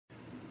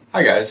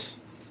Hi guys.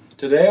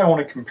 Today I want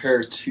to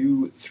compare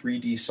two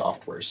 3D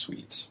software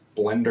suites,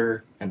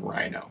 Blender and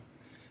Rhino.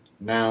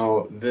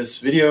 Now this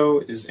video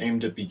is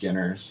aimed at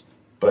beginners,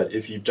 but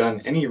if you've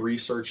done any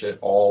research at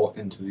all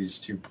into these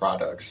two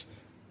products,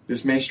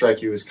 this may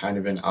strike you as kind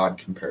of an odd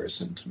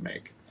comparison to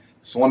make.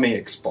 So let me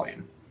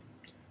explain.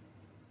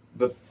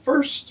 The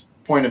first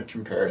point of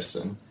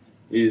comparison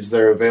is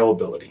their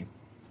availability.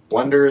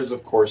 Blender is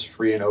of course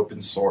free and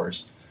open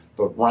source,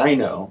 but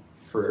Rhino,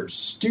 for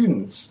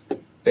students,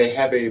 they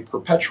have a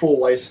perpetual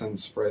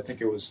license for, I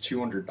think it was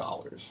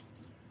 $200.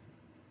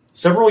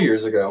 Several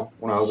years ago,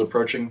 when I was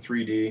approaching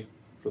 3D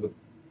for the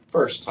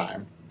first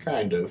time,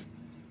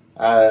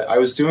 I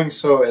was doing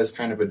so as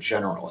kind of a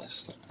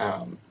generalist.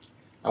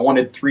 I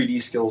wanted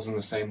 3D skills in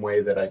the same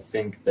way that I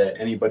think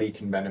that anybody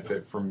can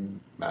benefit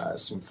from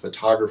some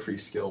photography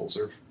skills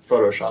or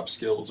Photoshop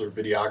skills or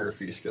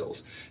videography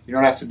skills. You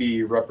don't have to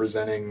be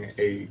representing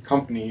a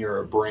company or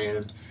a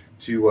brand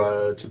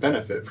to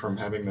benefit from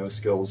having those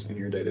skills in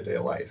your day-to-day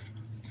life.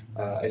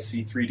 I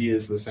see 3D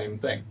as the same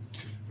thing.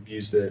 I've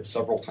used it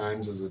several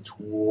times as a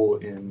tool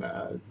in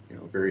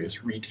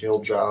various retail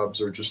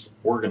jobs or just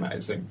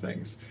organizing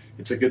things.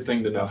 It's a good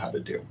thing to know how to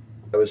do.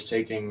 I was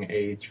taking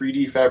a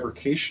 3D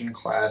fabrication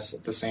class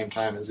at the same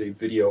time as a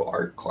video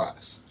art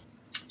class.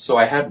 So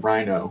I had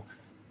Rhino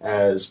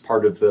as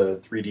part of the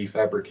 3D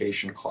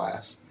fabrication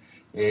class,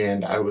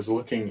 and I was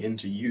looking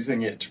into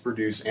using it to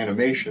produce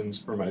animations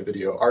for my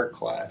video art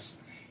class,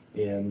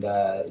 and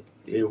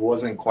it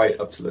wasn't quite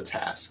up to the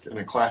task, and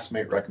a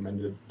classmate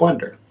recommended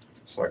Blender,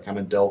 so I kind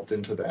of delved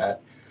into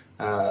that.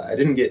 I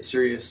didn't get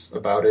serious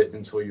about it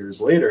until years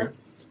later,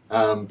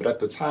 but at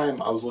the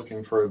time I was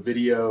looking for a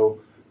video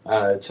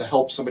to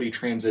help somebody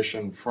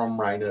transition from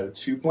Rhino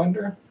to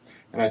Blender,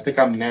 and I think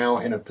I'm now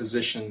in a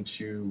position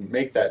to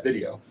make that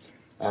video.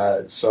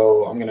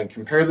 So I'm going to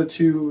compare the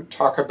two,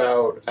 talk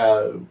about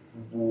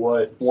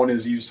what one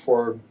is used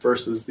for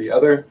versus the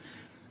other.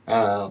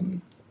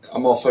 I'm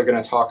also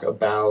going to talk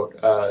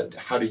about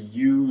how to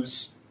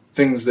use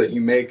things that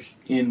you make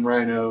in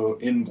Rhino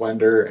in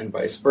Blender and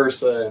vice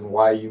versa, and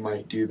why you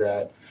might do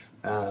that.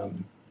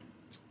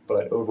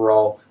 But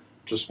overall,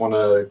 just want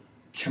to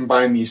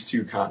combine these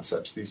two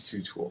concepts, these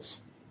two tools.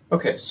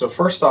 Okay, so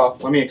first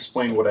off, let me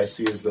explain what I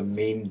see as the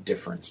main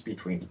difference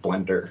between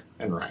Blender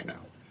and Rhino.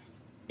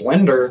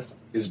 Blender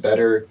is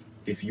better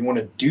if you want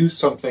to do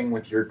something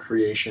with your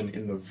creation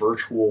in the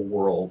virtual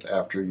world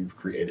after you've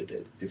created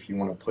it. If you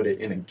want to put it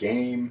in a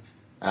game,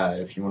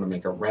 if you want to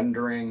make a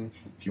rendering,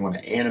 if you want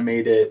to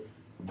animate it,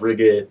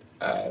 rig it,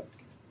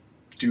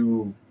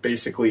 do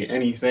basically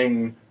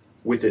anything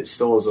with it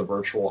still as a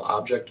virtual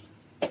object,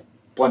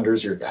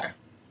 Blender's your guy.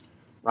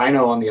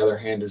 Rhino, on the other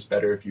hand, is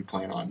better if you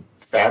plan on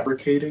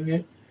fabricating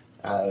it,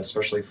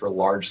 especially for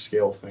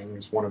large-scale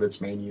things. One of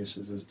its main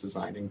uses is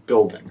designing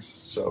buildings.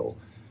 So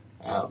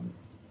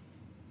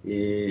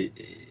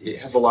it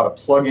has a lot of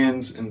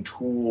plugins and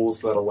tools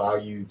that allow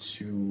you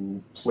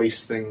to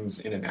place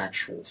things in an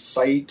actual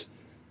site,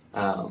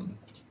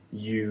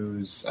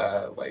 use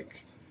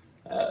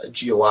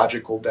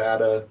geological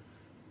data,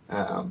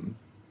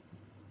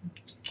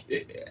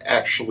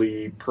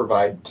 actually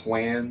provide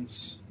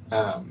plans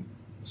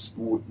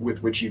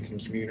with which you can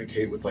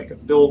communicate with like a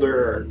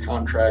builder or a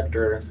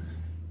contractor.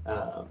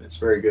 It's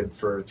very good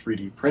for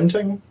 3D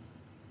printing.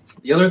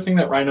 The other thing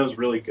that Rhino is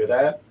really good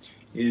at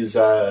is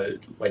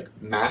like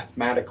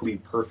mathematically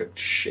perfect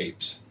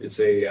shapes. It's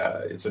a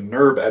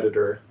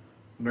NURBS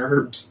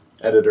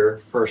editor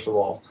first of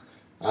all,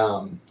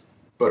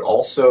 but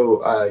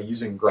also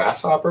using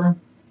Grasshopper,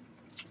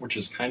 which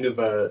is kind of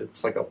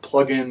it's like a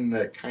plugin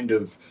that kind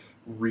of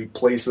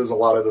replaces a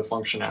lot of the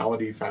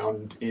functionality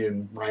found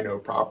in Rhino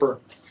proper.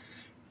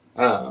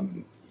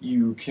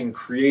 You can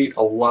create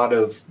a lot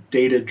of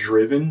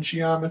data-driven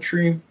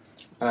geometry.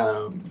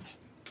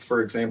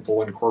 For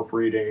example,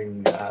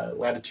 incorporating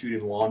latitude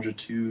and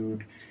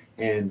longitude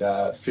and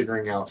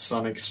figuring out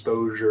sun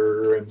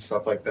exposure and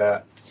stuff like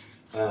that.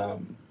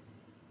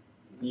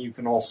 You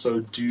can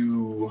also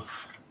do,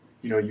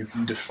 you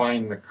can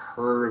define the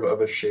curve of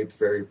a shape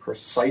very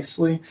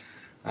precisely.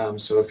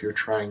 So if you're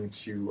trying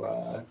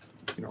to,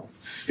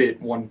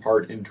 fit one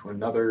part into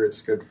another,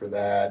 it's good for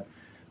that.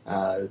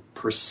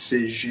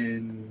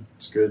 Precision,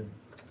 it's good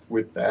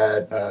with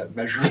that.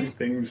 Measuring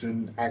things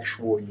in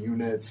actual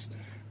units.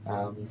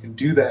 You can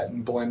do that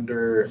in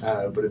Blender,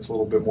 but it's a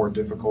little bit more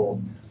difficult,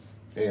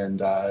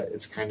 and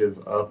it's kind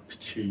of up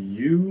to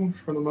you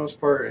for the most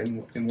part,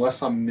 and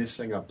unless I'm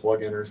missing a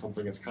plugin or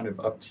something, it's kind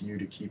of up to you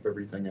to keep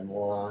everything in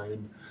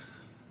line.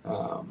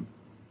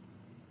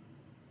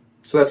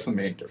 So that's the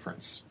main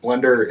difference.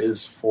 Blender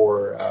is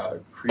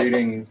for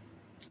creating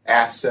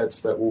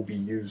assets that will be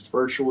used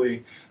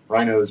virtually.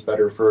 Rhino is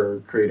better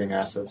for creating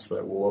assets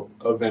that will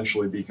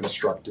eventually be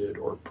constructed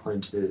or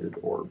printed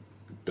or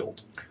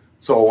built.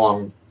 So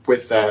along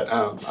with that,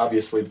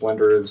 obviously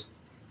Blender is,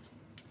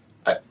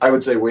 I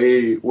would say,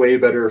 way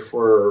better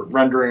for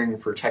rendering,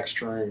 for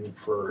texturing,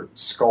 for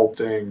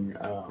sculpting,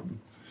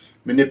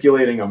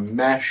 manipulating a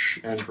mesh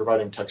and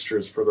providing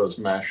textures for those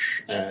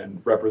mesh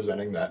and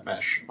representing that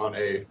mesh on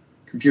a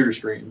computer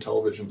screen,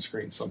 television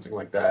screen, something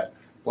like that.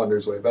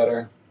 Blender's way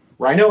better.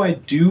 Rhino, I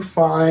do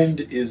find,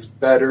 is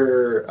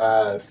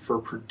better for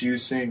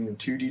producing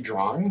 2D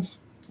drawings.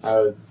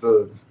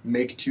 The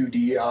Make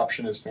 2D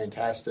option is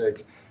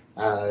fantastic,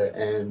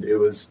 and it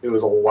was a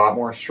lot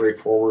more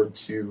straightforward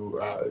to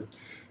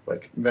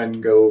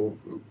then go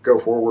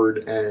forward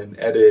and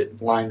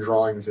edit line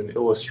drawings in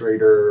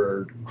Illustrator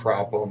or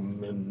crop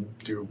them and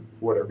do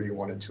whatever you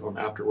wanted to them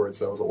afterwards.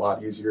 That was a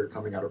lot easier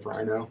coming out of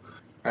Rhino.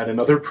 Right,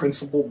 another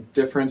principal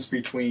difference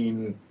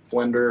between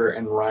Blender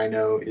and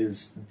Rhino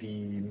is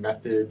the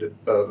method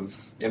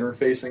of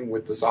interfacing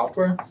with the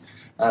software.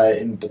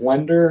 In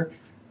Blender,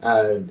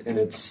 and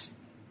it's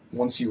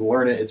once you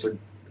learn it, it's a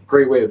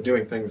great way of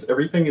doing things.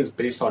 Everything is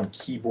based on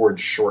keyboard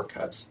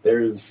shortcuts.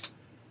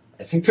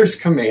 I think there's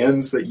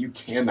commands that you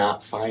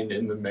cannot find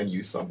in the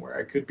menu somewhere.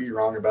 I could be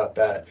wrong about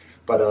that,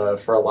 but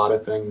for a lot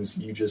of things,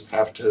 you just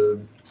have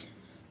to.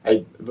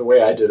 The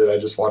way I did it, I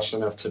just watched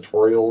enough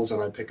tutorials,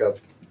 and I pick up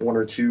one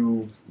or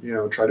two,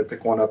 try to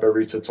pick one up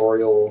every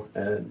tutorial,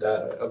 and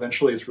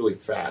eventually it's really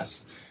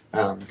fast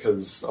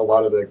because a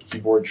lot of the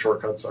keyboard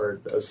shortcuts are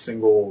a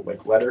single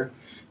letter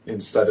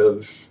instead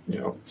of,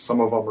 some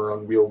of them are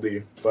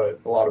unwieldy, but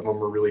a lot of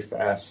them are really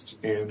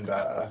fast, and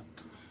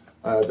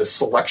the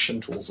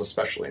selection tools,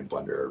 especially in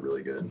Blender, are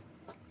really good.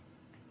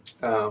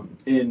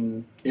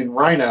 In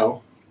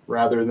Rhino,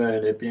 rather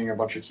than it being a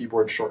bunch of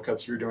keyboard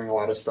shortcuts, you're doing a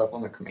lot of stuff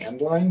on the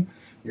command line.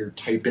 You're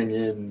typing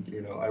in,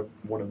 I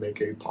want to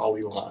make a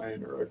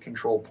polyline or a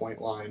control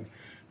point line,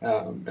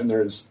 and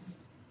there's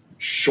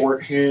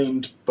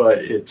shorthand,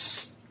 but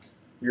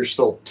you're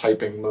still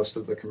typing most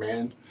of the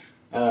command.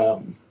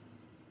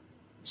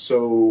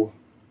 So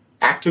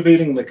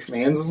activating the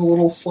commands is a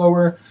little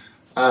slower,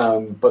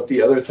 but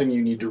the other thing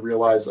you need to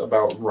realize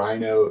about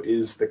Rhino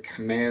is the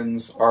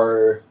commands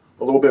are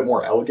a little bit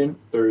more elegant.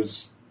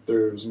 There's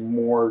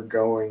more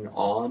going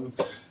on.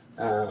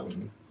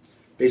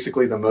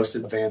 Basically, the most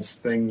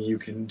advanced thing you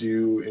can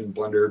do in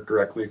Blender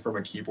directly from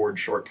a keyboard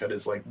shortcut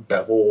is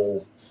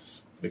bevel,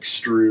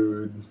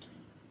 extrude,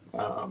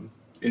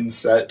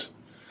 inset,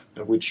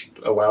 which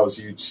allows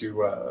you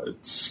to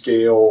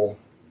scale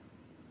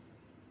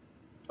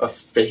a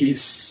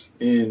face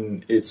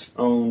in its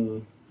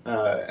own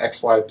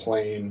XY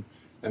plane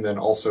and then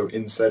also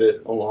inset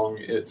it along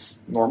its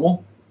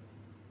normal.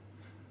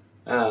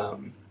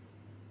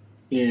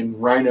 In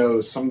Rhino,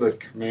 some of the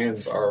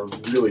commands are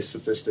really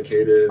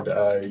sophisticated.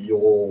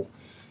 It'll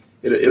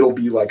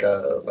be like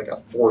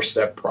a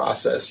 4-step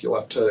process. You'll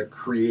have to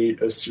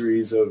create a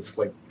series of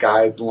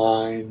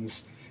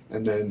guidelines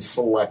and then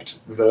select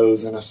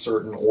those in a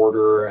certain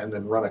order and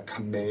then run a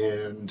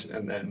command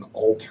and then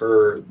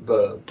alter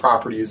the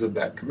properties of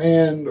that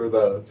command or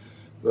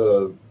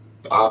the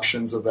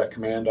options of that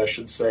command, I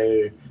should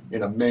say,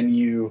 in a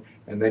menu,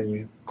 and then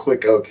you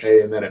click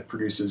OK and then it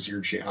produces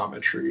your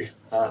geometry.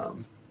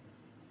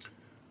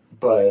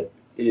 But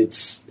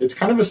it's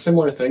kind of a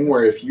similar thing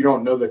where if you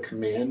don't know the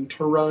command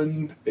to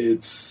run,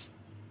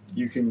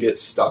 you can get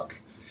stuck.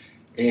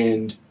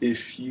 And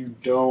if you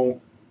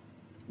don't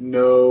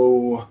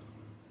know,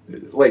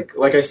 like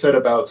I said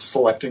about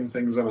selecting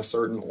things in a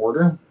certain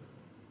order,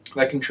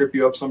 that can trip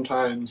you up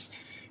sometimes.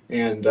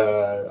 And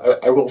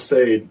I will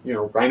say,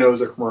 Rhino is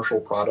a commercial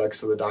product,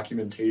 so the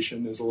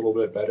documentation is a little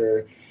bit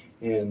better.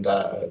 And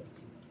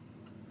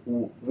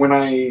when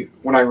I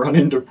run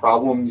into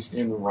problems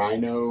in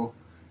Rhino,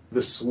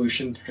 the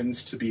solution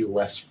tends to be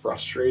less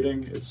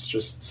frustrating. It's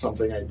just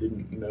something I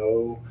didn't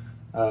know.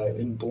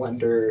 In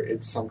Blender,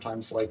 it's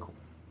sometimes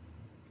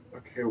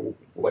okay,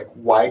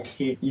 why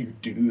can't you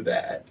do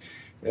that?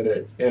 And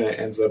it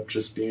ends up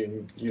just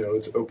being,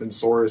 it's open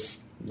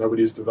source.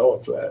 Nobody's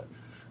developed that.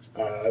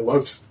 I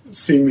love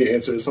seeing the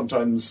answers.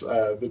 Sometimes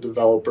the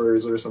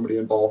developers or somebody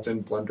involved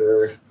in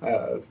Blender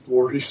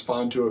will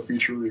respond to a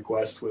feature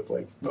request with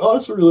oh,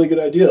 that's a really good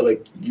idea.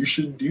 You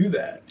should do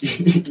that.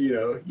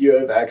 You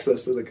have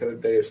access to the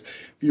code base.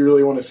 If you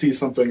really want to see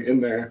something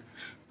in there,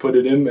 put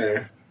it in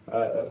there.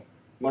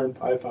 Learn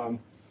Python.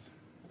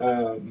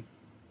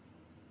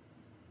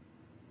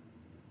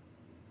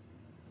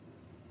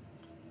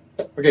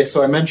 Okay,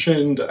 so I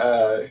mentioned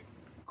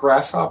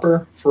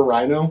Grasshopper for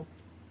Rhino.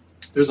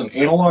 There's an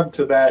analog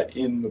to that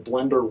in the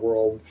Blender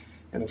world,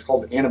 and it's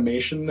called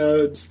animation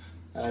nodes.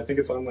 I think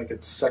it's on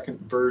its second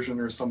version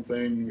or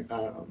something.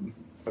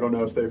 I don't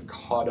know if they've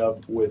caught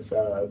up with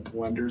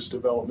Blender's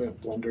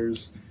development.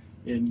 Blender's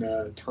in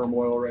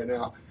turmoil right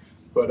now,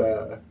 but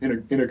in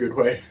a good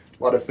way.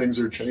 A lot of things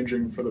are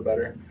changing for the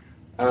better.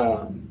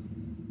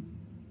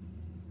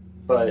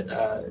 But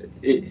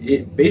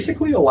it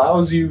basically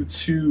allows you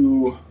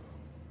to.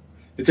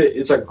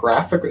 It's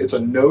a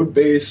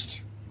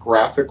node-based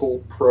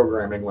graphical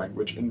programming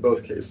language in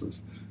both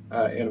cases,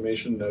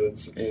 animation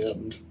nodes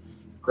and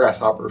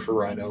Grasshopper for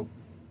Rhino.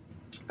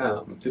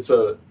 It's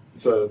a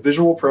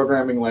visual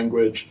programming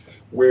language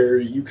where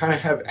you kind of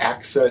have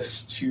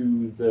access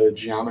to the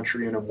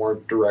geometry in a more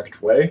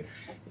direct way,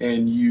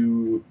 and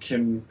you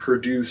can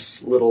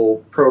produce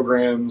little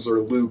programs or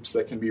loops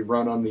that can be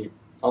run on the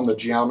on the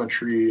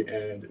geometry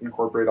and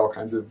incorporate all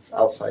kinds of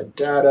outside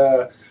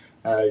data.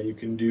 You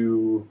can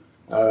do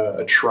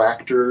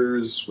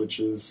attractors, which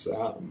is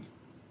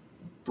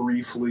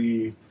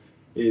briefly,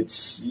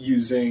 it's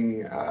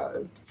using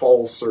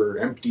false or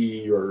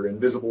empty or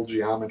invisible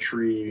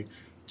geometry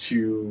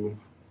to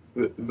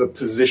the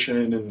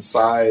position and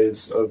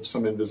size of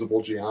some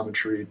invisible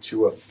geometry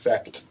to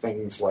affect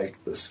things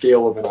like the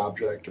scale of an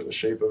object or the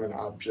shape of an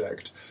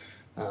object.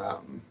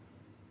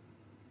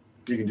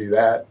 You can do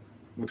that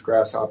with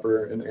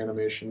Grasshopper and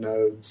animation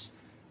nodes.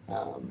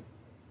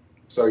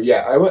 So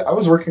yeah, I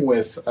was working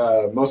with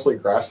mostly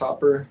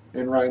Grasshopper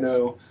in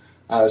Rhino,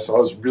 so I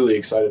was really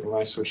excited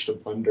when I switched to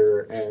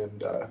Blender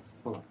and,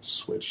 well, not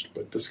switched,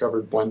 but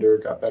discovered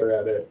Blender, got better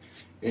at it,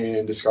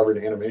 and discovered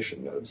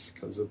animation nodes,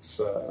 because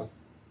it's a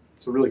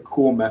really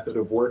cool method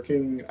of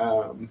working.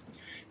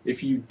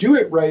 If you do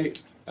it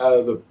right,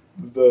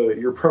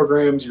 your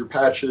programs, your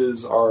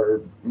patches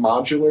are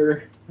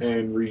modular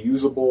and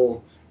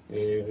reusable,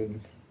 and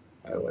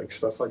I like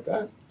stuff like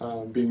that.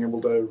 Being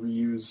able to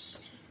reuse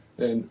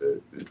and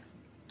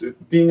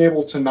being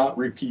able to not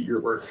repeat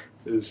your work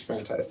is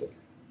fantastic.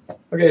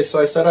 Okay, so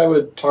I said I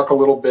would talk a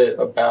little bit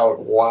about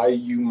why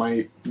you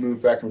might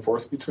move back and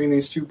forth between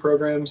these two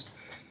programs.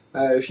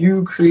 If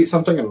you create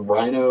something in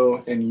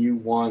Rhino and you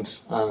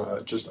want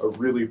just a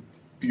really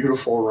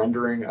beautiful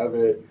rendering of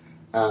it,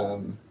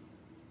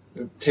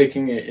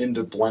 taking it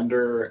into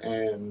Blender,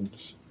 and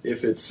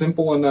if it's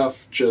simple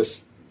enough,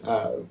 just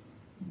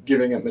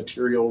giving it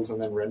materials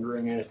and then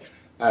rendering it,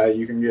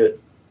 you can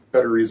get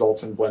better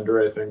results in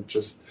Blender. I think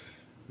just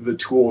the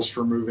tools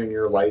for moving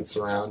your lights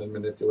around and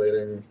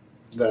manipulating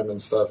them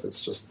and stuff,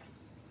 it's just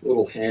a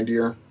little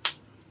handier.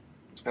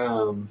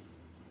 On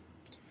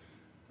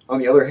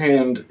the other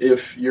hand,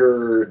 if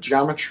your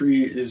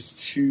geometry is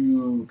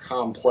too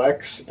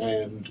complex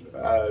and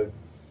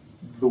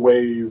the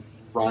way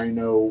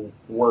Rhino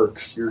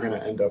works, you're going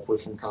to end up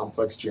with some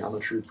complex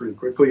geometry pretty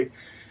quickly.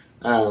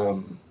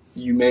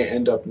 You may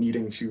end up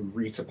needing to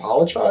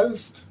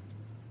retopologize,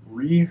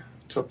 which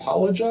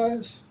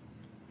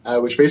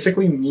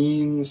basically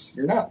means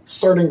you're not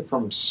starting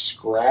from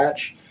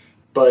scratch,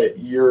 but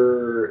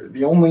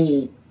the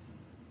only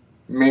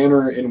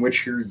manner in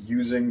which you're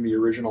using the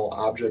original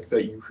object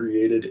that you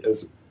created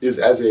is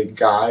as a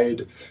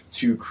guide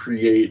to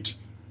create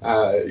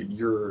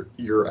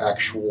your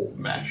actual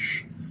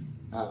mesh.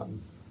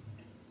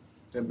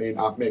 It may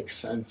not make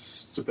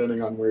sense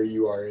depending on where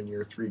you are in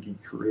your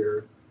 3D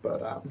career,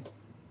 but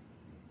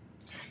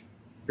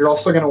you're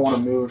also going to want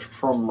to move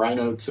from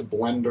Rhino to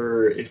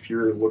Blender if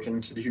you're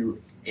looking to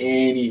do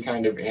any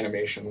kind of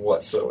animation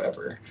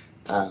whatsoever.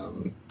 I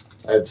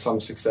had some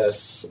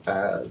success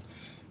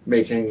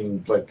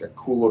making like a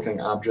cool looking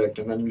object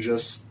and then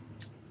just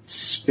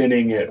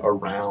spinning it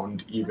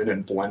around even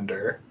in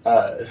Blender.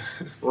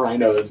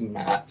 Rhino is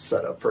not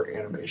set up for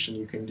animation.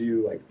 You can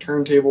do like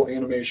turntable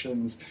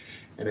animations,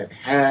 and it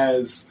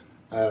has,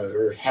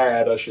 or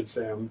had, I should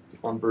say, I'm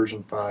on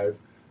version 5,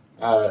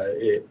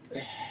 it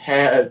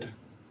had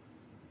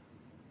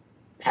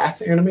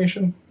path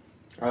animation,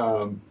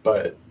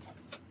 but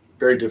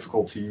very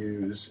difficult to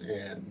use,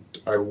 and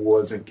I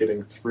wasn't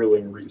getting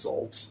thrilling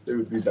results. It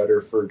would be better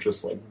for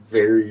just like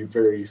very,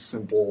 very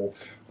simple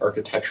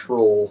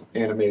architectural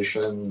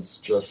animations,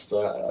 just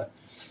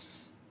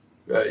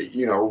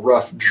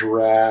rough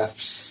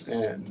drafts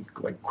and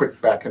like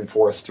quick back and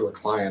forth to a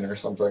client or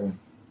something.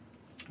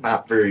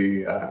 Not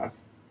very,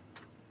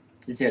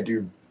 you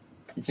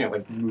can't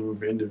like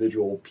move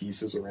individual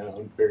pieces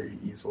around very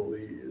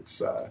easily.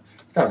 It's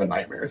kind of a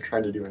nightmare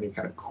trying to do any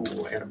kind of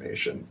cool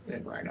animation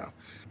in Rhino.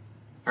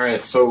 All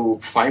right, so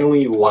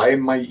finally, why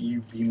might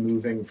you be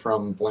moving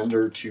from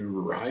Blender to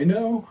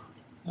Rhino?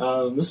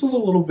 This was a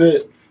little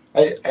bit,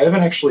 I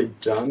haven't actually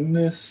done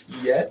this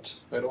yet,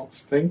 I don't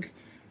think.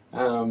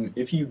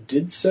 If you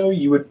did so,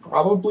 you would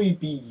probably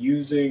be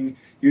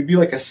you'd be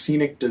like a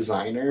scenic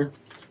designer,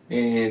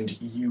 and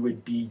you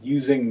would be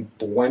using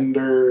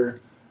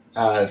Blender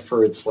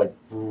for its like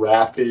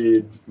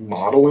rapid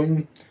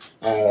modeling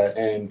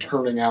and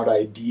turning out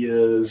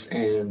ideas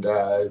and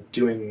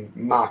doing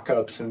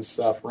mock-ups and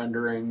stuff,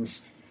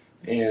 renderings,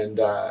 and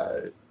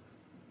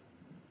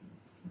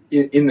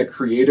in the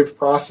creative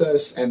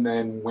process. And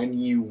then when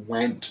you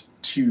went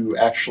to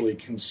actually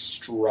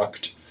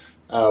construct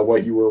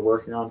what you were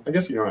working on, I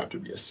guess you don't have to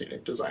be a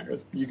scenic designer.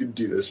 You could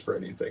do this for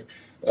anything.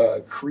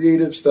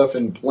 Creative stuff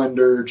in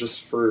Blender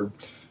just for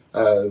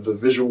the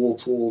visual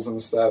tools and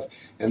stuff,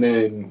 and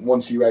then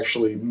once you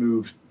actually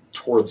move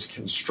towards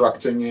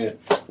constructing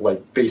it,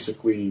 like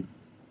basically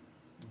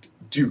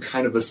do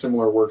kind of a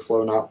similar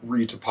workflow, not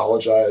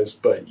retopologize,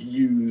 but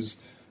use,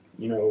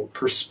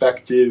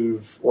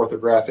 perspective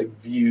orthographic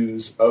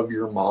views of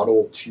your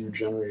model to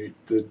generate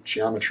the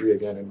geometry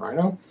again in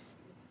Rhino,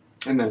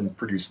 and then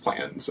produce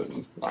plans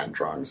and line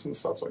drawings and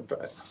stuff like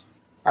that.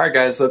 All right,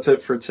 guys, that's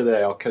it for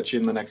today. I'll catch you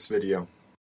in the next video.